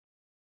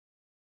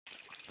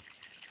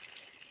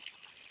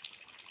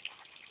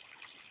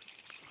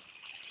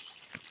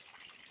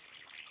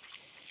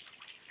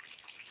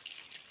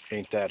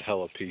Ain't that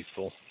hella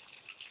peaceful?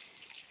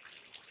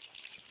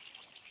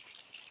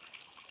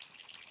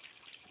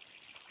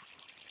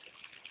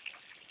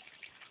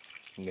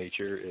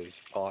 Nature is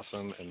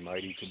awesome and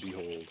mighty to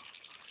behold.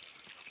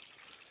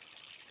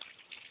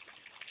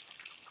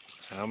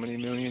 How many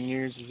million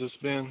years has this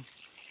been?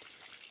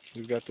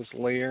 We've got this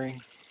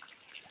layering,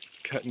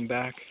 cutting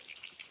back.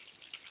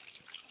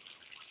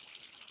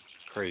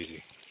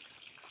 Crazy.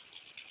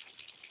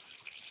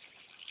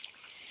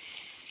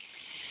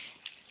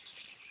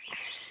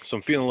 So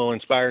I'm feeling a little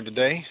inspired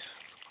today.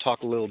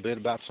 Talk a little bit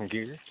about some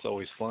gear. It's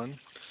always fun.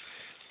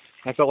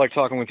 I felt like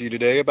talking with you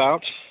today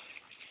about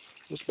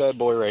this bad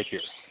boy right here.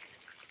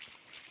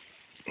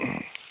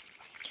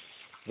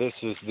 This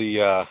is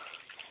the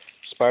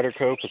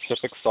Spyderco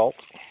Pacific Salt.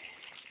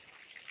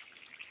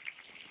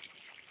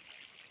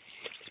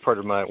 It's part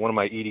of one of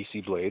my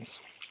EDC blades.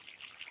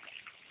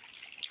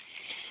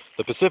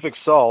 The Pacific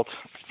Salt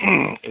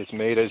is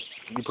made, as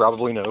you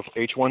probably know,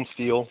 H1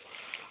 steel.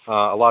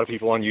 A lot of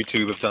people on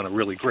YouTube have done a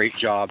really great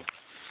job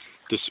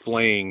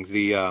displaying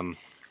the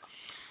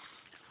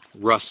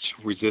rust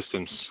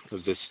resistance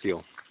of this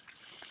steel.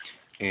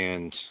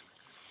 And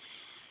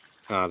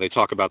they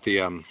talk about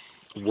the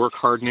work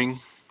hardening,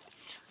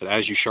 that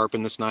as you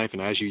sharpen this knife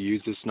and as you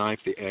use this knife,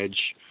 the edge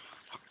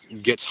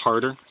gets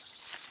harder.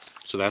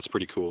 So that's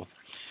pretty cool.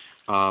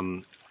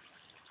 The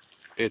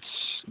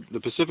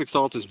Pacific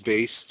Salt is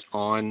based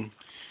on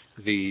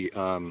the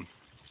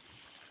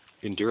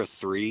Endura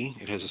 3.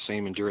 It has the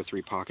same Endura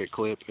 3 pocket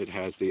clip. It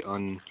has the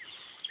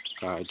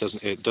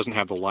it doesn't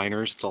have the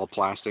liners. It's all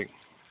plastic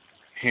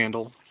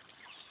handle.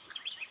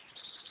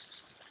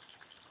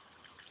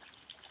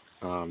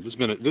 This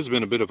has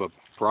been a bit of a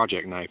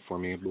project knife for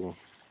me, a little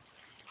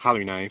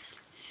hobby knife.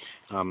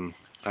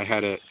 I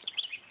had it,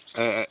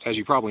 as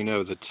you probably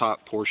know, the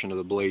top portion of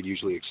the blade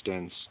usually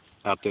extends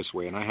out this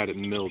way, and I had it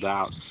milled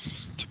out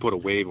to put a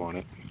wave on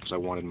it because I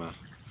wanted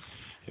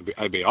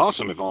it'd be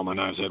awesome if all my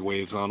knives had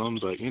waves on them,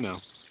 but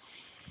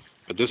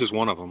but this is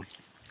one of them.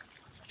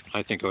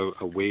 I think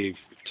a wave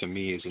to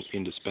me is an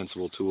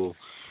indispensable tool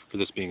for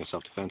this being a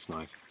self-defense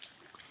knife.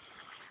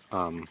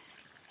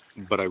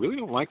 But I really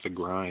don't like the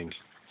grind.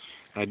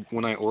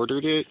 When I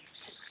ordered it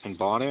and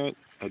bought it,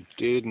 I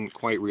didn't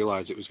quite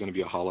realize it was going to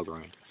be a hollow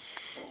grind.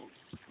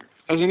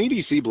 As an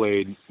EDC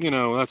blade,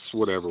 that's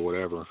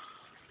whatever.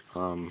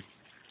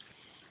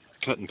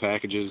 Cutting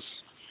packages,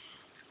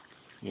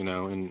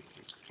 and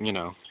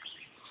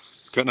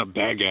cutting up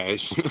bad guys.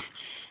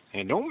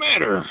 And don't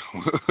matter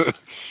if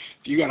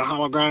you got a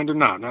hollow grind or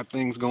not, that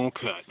thing's gonna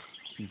cut.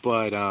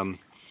 But I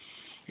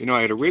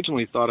had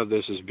originally thought of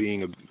this as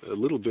being a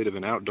little bit of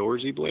an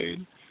outdoorsy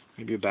blade,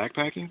 maybe a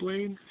backpacking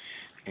blade,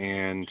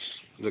 and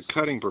the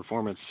cutting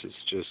performance is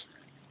just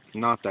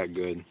not that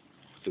good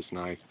with this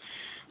knife.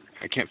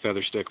 I can't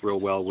feather stick real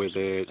well with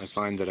it. I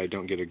find that I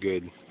don't get a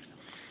good,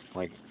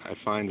 I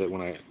find that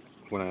when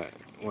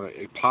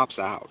it pops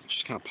out, it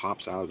just kind of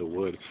pops out of the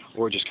wood,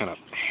 or it just kind of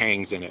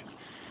hangs in it,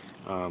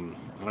 and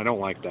I don't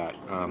like that.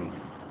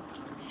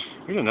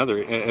 Here's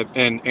another,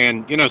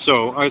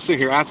 so I was sitting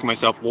here asking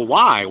myself, well,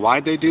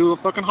 why'd they do a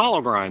fucking hollow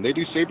grind? They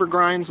do saber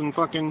grinds and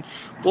fucking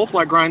full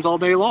flat grinds all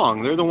day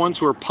long. They're the ones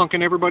who are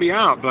punking everybody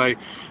out by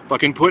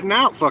fucking putting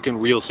out fucking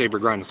real saber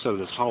grind instead of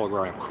this hollow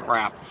grind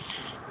crap.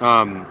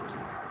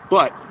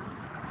 But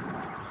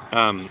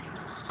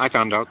I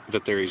found out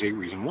that there is a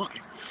reason why.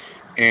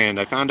 And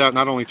I found out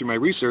not only through my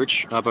research,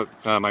 but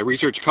my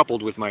research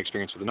coupled with my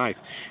experience with the knife.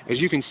 As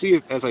you can see,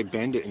 as I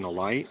bend it in the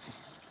light,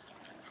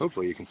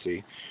 hopefully you can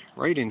see,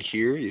 right in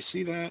here, you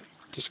see that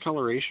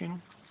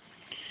discoloration?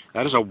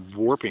 That is a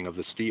warping of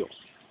the steel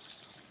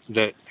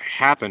that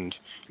happened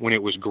when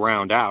it was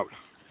ground out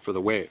for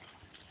the wave.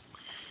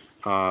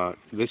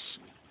 This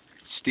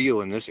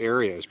steel in this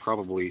area is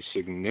probably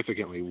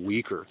significantly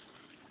weaker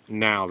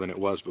now than it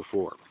was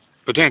before.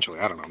 Potentially,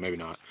 I don't know, maybe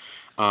not.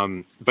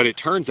 But it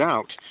turns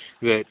out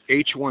that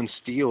H1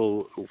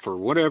 steel, for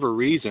whatever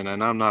reason,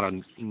 and I'm not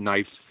a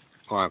knife,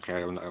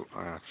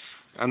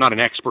 I'm not an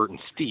expert in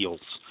steels,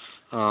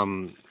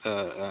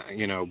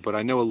 but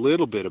I know a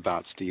little bit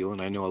about steel,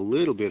 and I know a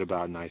little bit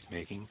about knife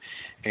making,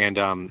 and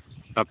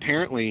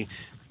apparently,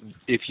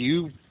 if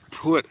you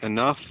put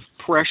enough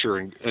pressure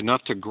and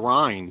enough to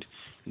grind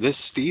this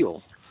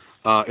steel,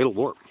 it'll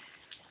warp,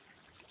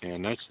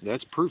 and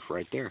that's proof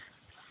right there.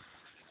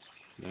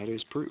 That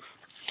is proof.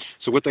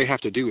 So what they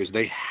have to do is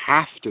they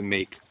have to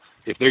make,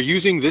 if they're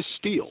using this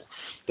steel,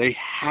 they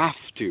have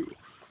to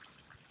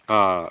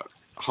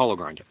hollow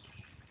grind it.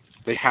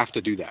 They have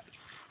to do that.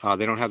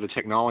 They don't have the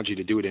technology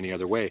to do it any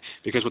other way,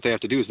 because what they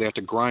have to do is they have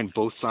to grind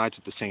both sides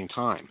at the same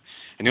time.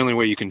 And the only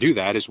way you can do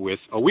that is with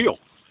a wheel.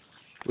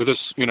 With a,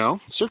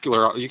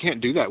 circular, you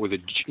can't do that with a,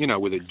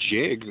 with a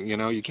jig,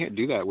 you can't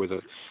do that with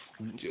a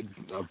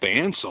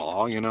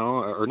bandsaw,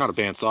 or not a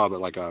bandsaw,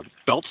 but like a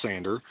belt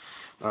sander.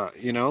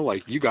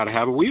 You got to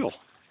have a wheel.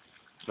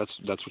 That's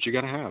what you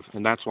got to have,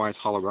 and that's why it's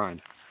hollow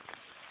grind.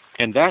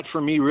 And that,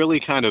 for me,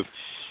 really kind of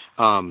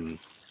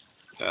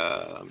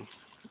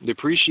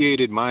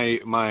depreciated my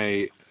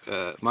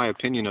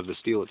opinion of the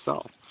steel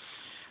itself.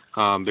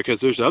 because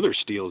there's other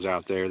steels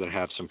out there that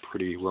have some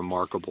pretty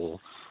remarkable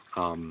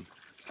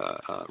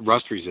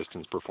rust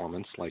resistance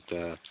performance, like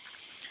the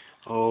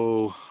I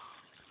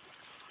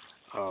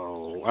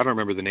don't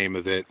remember the name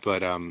of it,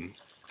 but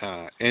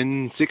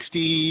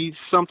N60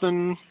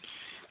 something.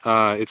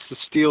 It's the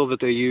steel that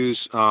they use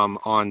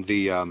on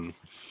the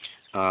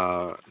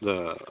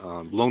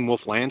Lone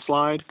Wolf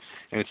landslide,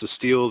 and it's a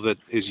steel that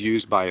is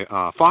used by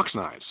Fox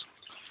knives.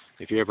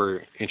 If you're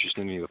ever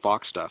interested in any of the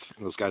Fox stuff,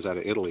 those guys out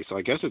of Italy. So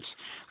I guess it's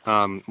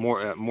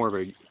more of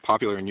a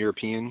popular in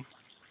European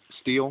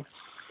steel,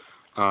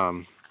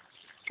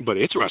 but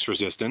it's rust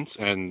resistance,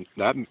 and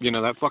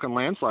that fucking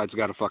landslide's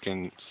got a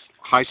fucking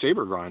high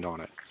saber grind on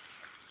it,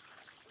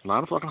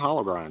 not a fucking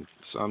hollow grind.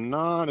 So I'm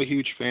not a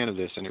huge fan of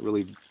this, and it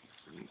really,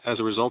 as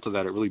a result of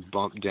that, it really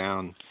bumped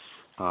down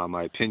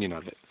my opinion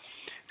of it.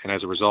 And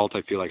as a result,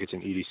 I feel like it's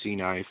an EDC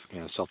knife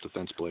and a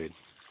self-defense blade.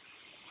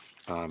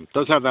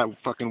 Does have that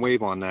fucking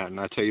wave on that, and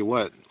I tell you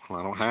what,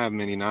 I don't have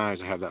many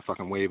knives that have that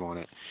fucking wave on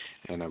it.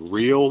 And a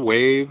real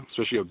wave,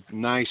 especially a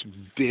nice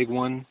big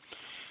one,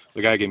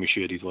 the guy gave me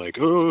shit. He's like,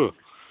 oh,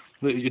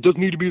 it doesn't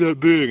need to be that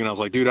big. And I was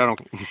like, dude, I don't,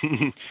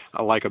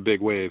 I like a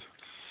big wave.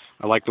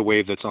 I like the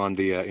wave that's on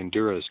the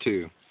Enduras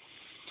too.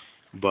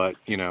 But,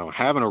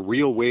 having a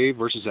real wave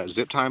versus that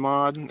zip tie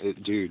mod,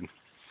 dude,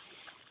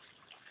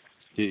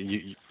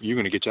 you're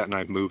going to get that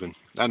knife moving.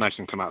 That knife's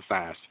going to come out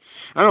fast.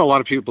 I know a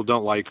lot of people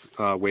don't like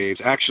waves.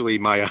 Actually,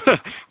 my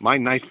my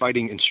knife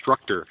fighting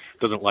instructor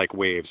doesn't like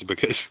waves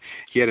because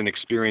he had an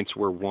experience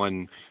where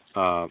one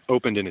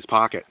opened in his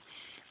pocket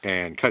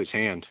and cut his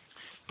hand.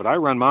 But I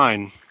run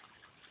mine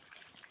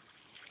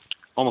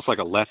almost like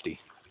a lefty,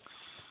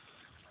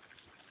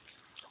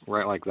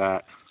 right like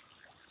that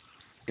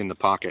in the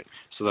pocket,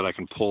 so that I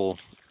can pull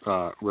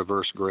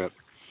reverse grip.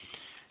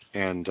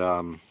 And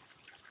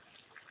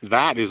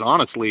that is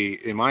honestly,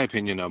 in my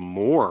opinion, a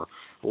more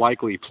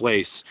likely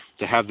place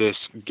to have this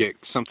get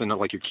something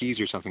like your keys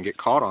or something get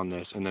caught on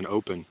this and then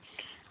open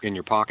in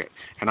your pocket.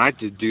 And I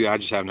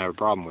just haven't had a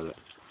problem with it.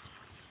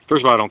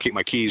 First of all, I don't keep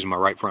my keys in my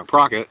right front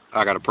pocket.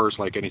 I got a purse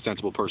like any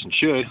sensible person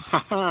should.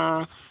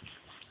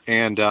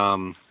 And so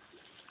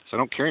I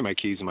don't carry my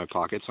keys in my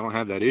pockets. I don't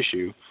have that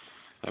issue.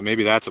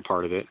 Maybe that's a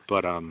part of it.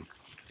 But,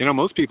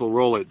 most people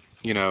roll it,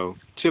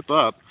 tip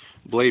up,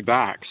 blade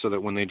back, so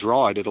that when they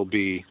draw it, it'll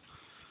be,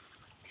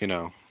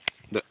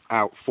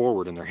 out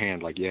forward in their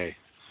hand, like yay.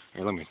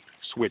 Here, let me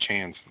switch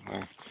hands.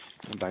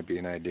 That might be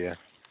an idea.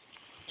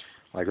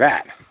 Like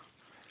that.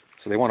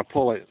 So they want to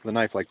pull the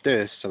knife like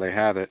this, so they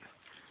have it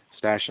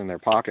stashed in their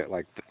pocket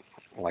like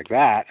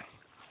that.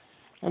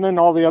 And then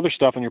all the other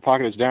stuff in your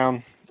pocket is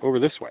down over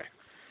this way.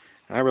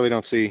 And I really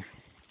don't see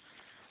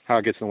how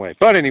it gets in the way.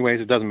 But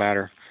anyways, it doesn't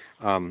matter.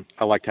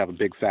 I like to have a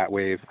big fat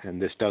wave, and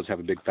this does have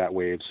a big fat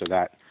wave, so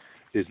that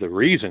is the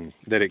reason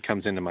that it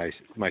comes into my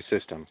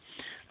system.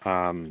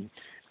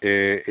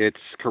 Its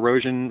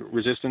corrosion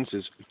resistance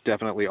is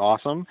definitely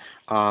awesome,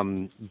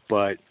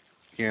 but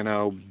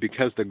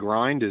because the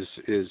grind is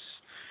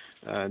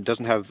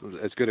doesn't have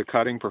as good a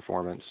cutting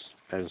performance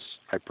as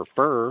I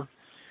prefer,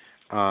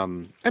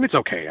 and it's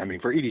okay. I mean,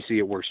 for EDC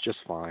it works just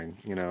fine.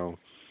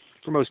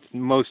 For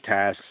most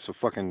tasks, a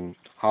fucking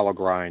hollow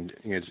grind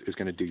is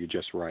going to do you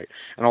just right.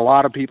 And a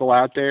lot of people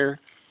out there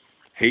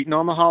hating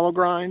on the hollow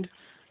grind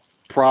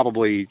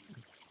probably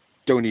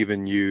don't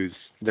even use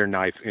their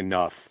knife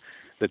enough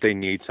that they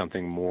need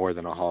something more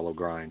than a hollow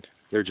grind.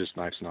 They're just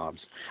knife snobs.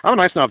 I'm a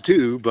knife snob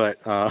too, but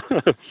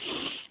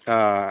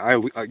I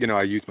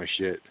use my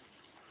shit.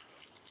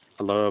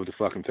 I love the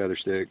fucking feather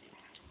stick.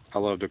 I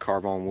love to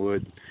carve on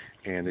wood,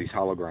 and these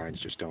hollow grinds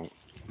just don't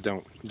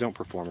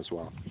perform as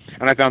well.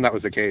 And I found that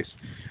was the case.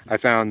 I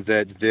found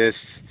that this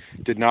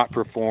did not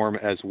perform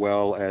as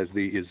well as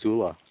the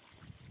Izula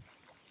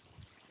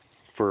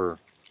for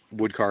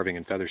wood carving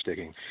and feather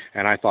sticking,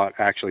 and I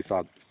actually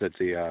thought that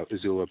the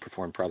Izula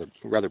performed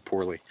rather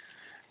poorly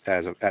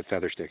at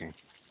feather sticking,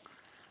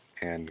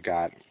 and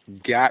got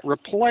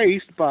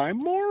replaced by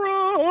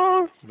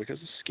Mora because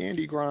the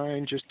Scandi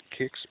grind just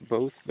kicks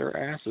both their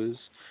asses.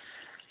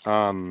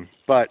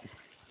 But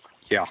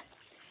yeah,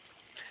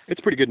 it's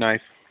a pretty good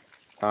knife.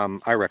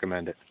 I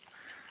recommend it.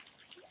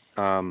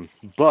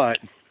 But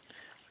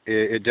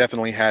it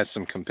definitely has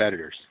some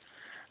competitors.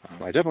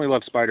 I definitely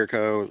love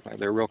Spyderco.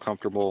 They're real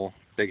comfortable,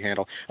 big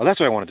handle. Oh, that's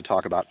what I wanted to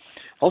talk about.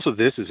 Also,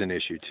 this is an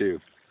issue too.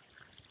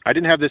 I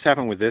didn't have this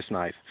happen with this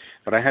knife,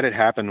 but I had it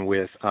happen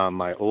with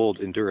my old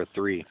Endura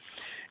 3,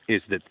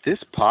 is that this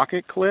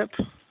pocket clip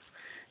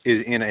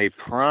is in a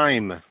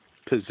prime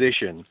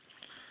position.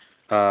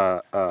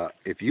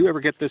 If you ever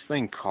get this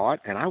thing caught,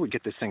 and I would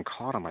get this thing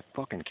caught on my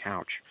fucking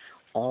couch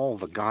all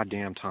the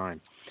goddamn time.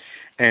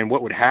 And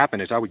what would happen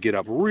is I would get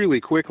up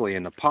really quickly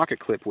and the pocket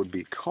clip would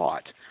be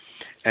caught.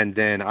 And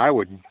then I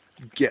would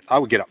get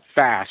up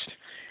fast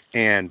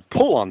and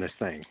pull on this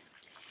thing.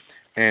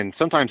 And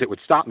sometimes it would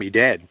stop me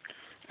dead.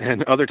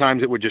 And other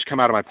times it would just come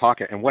out of my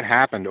pocket. And what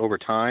happened over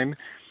time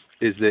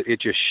is that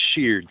it just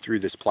sheared through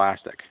this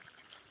plastic.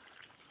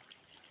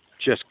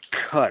 Just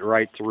cut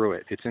right through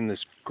it. It's in this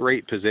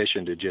great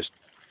position to just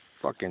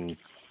fucking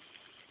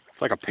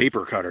it's like a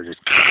paper cutter,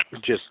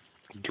 just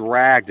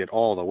dragged it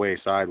all the way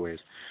sideways.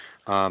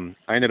 I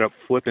ended up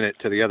flipping it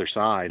to the other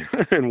side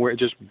and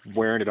just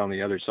wearing it on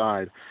the other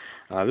side.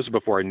 This is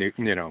before I knew,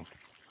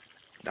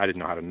 I didn't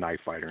know how to knife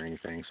fight or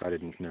anything, so I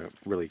didn't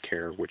really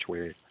care which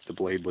way the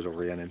blade was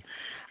oriented.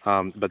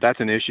 But that's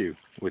an issue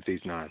with these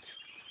knives.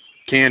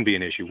 Can be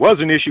an issue. Was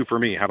an issue for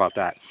me. How about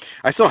that?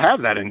 I still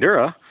have that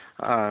Endura.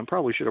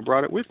 Probably should have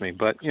brought it with me,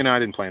 but I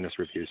didn't plan this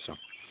review, so.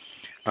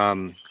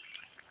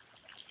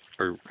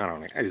 Or I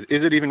don't know.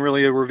 Is it even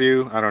really a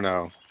review? I don't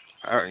know.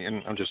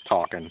 I'm just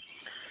talking.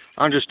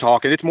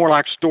 It's more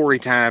like story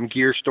time,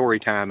 gear story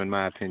time, in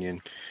my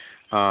opinion.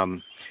 But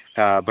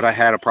I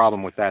had a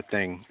problem with that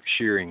thing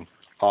shearing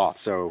off.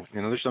 So,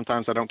 there's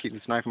sometimes I don't keep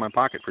this knife in my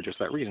pocket for just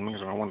that reason,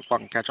 because I don't want to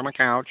fucking catch on my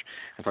couch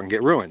and fucking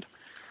get ruined.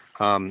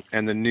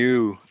 And the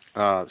new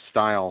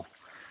style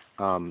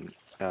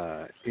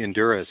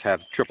Enduras have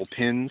triple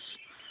pins,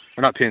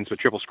 or not pins, but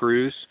triple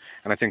screws,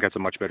 and I think that's a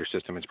much better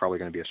system. It's probably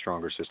going to be a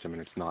stronger system,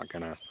 and it's not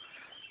going to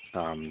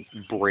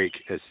break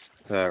as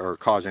or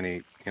cause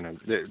any,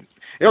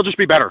 it'll just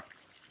be better.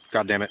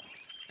 God damn it.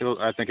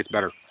 I think it's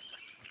better.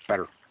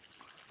 Better.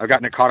 I've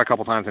gotten it caught a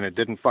couple times, and it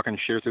didn't fucking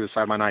shear through the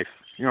side of my knife.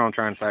 You know what I'm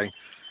trying to say?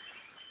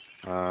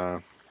 I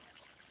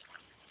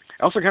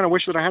also kind of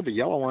wish that I had the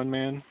yellow one,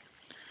 man.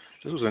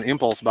 This was an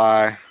impulse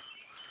buy.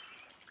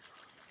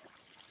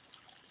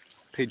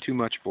 Paid too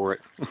much for it.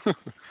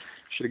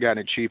 Should have gotten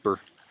it cheaper.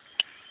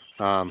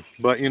 But,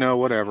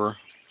 whatever.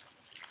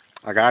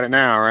 I got it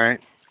now, right?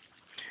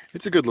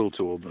 It's a good little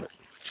tool, but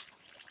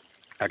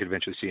I could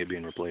eventually see it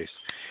being replaced.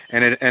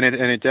 And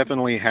it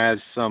definitely has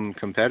some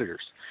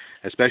competitors,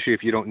 especially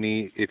if you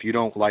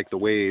don't like the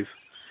wave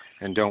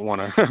and don't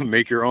want to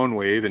make your own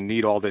wave and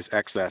need all this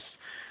excess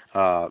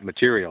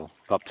material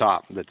up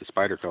top that the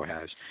Spyderco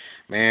has.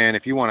 Man,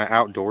 if you want an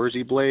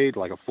outdoorsy blade,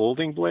 like a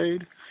folding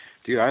blade,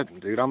 dude,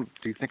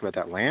 think about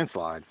that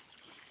landslide.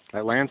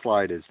 That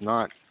landslide is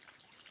not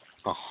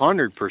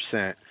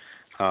 100%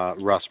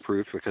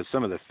 rust-proof, because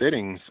some of the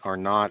fittings are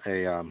not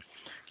a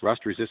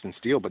rust-resistant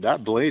steel, but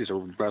that blade is a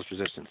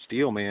rust-resistant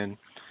steel, man.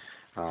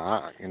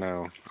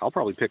 I'll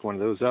probably pick one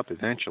of those up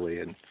eventually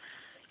and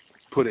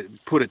put it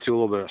to a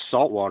little bit of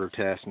saltwater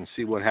test and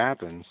see what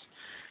happens,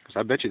 because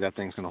I bet you that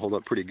thing's going to hold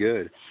up pretty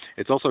good.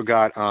 It's also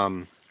got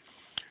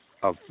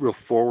a real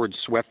forward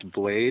swept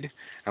blade,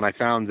 and I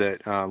found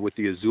that with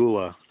the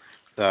Azula,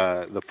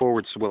 the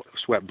forward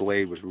swept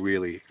blade was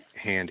really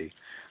handy.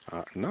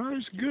 Not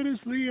as good as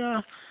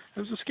the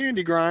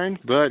Scandi grind,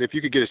 but if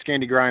you could get a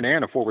Scandi grind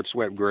and a forward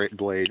swept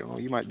blade,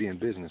 you might be in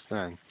business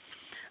then.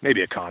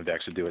 Maybe a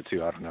convex would do it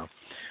too. I don't know.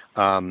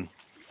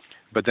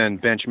 But then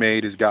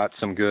Benchmade has got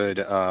some good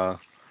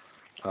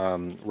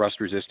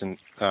rust-resistant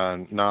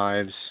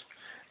knives,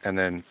 and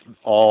then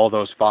all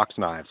those Fox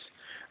knives.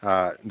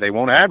 They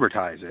won't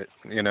advertise it,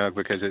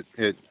 because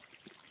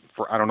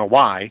I don't know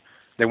why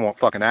they won't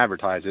fucking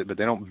advertise it, but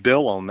they don't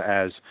bill them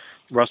as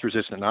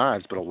rust-resistant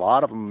knives. But a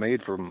lot of them are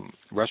made from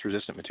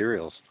rust-resistant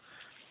materials,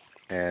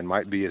 and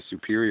might be a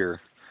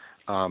superior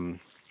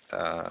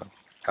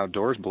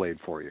outdoors blade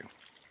for you,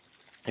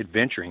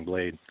 adventuring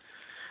blade.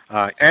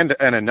 And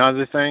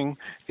another thing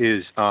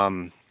is,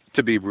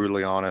 to be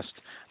brutally honest,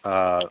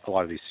 a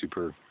lot of these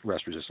super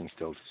rust-resistant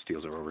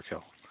steels are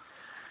overkill.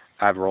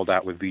 I've rolled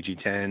out with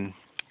VG10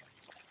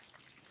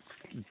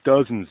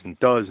 dozens and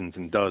dozens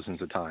and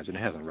dozens of times, and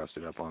it hasn't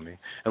rusted up on me.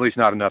 At least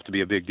not enough to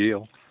be a big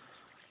deal.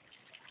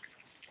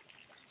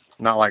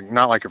 Not like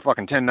your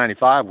fucking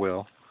 1095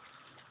 will,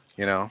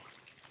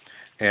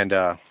 And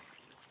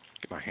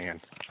get my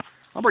hand.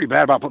 I'm pretty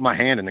bad about putting my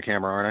hand in the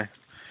camera, aren't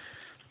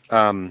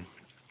I?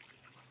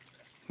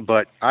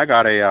 But I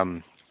got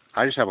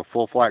I just have a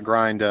full flat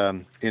grind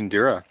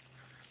Endura,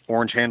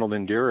 orange handled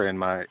Endura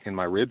in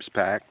my ribs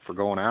pack for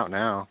going out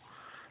now.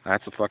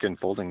 That's a fucking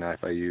folding knife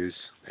I use,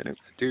 and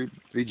dude,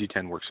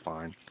 VG10 works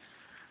fine.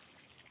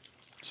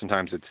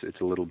 Sometimes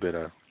it's a little bit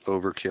of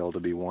overkill to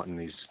be wanting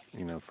these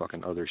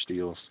fucking other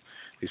steels,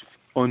 these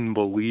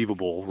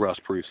unbelievable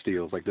rust-proof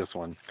steels like this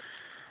one.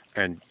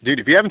 And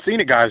dude, if you haven't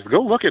seen it, guys, go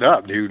look it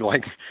up, dude.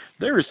 Like,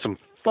 there is some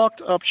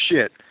fucked up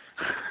shit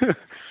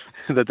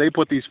that they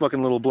put these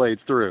fucking little blades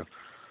through.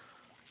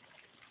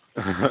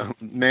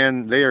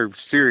 Man, they are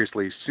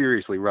seriously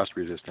rust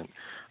resistant.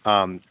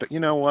 But you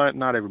know what?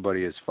 Not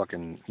everybody is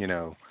fucking,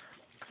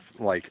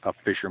 like a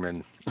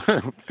fisherman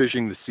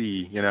fishing the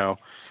sea,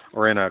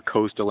 or in a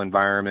coastal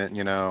environment,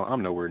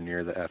 I'm nowhere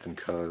near the effing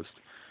coast.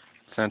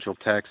 Central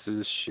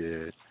Texas,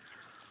 shit.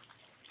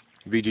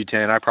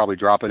 VG10, I probably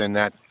drop it in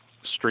that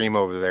stream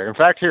over there. In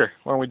fact, here,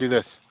 why don't we do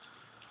this?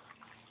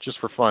 Just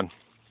for fun.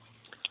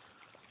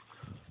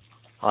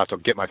 I'll have to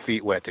get my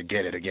feet wet to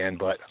get it again,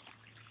 but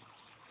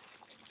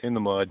in the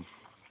mud,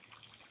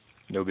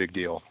 no big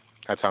deal.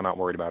 That's how not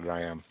worried about it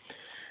I am.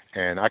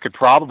 And I could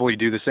probably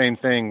do the same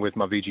thing with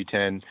my VG10,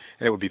 and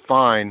it would be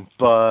fine,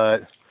 but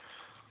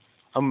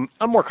I'm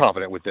more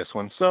confident with this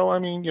one. So, I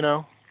mean,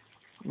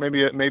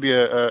 maybe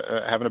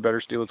having a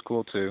better steel is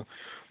cool too.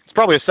 It's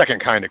probably a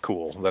second kind of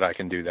cool that I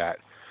can do that.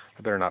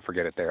 I better not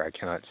forget it there. I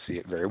cannot see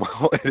it very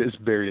well. It has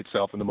buried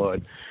itself in the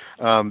mud.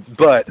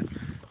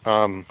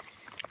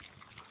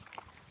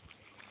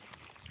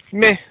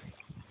 Meh.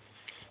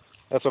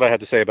 That's what I had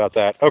to say about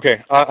that.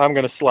 Okay, I'm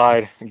going to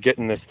slide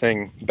getting this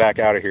thing back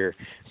out of here.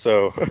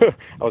 So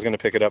I was going to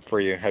pick it up for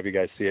you, have you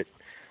guys see it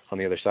on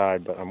the other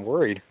side, but I'm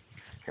worried.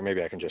 Or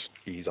maybe I can just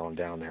ease on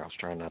down there. I was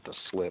trying not to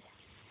slip.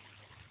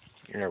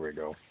 There we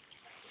go.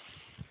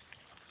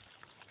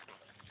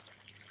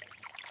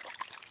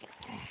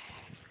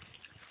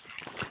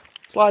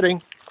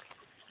 Sliding.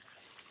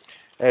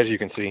 As you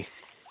can see,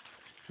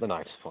 the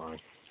knife's fine.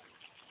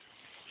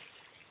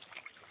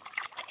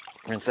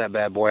 Rinse that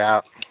bad boy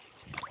out.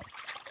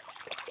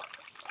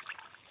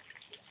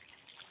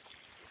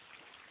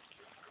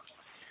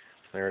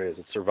 There it is.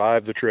 It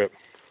survived the trip.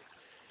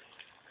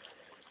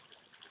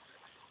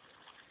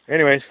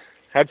 Anyways,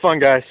 had fun,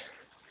 guys.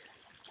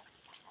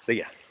 See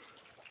ya.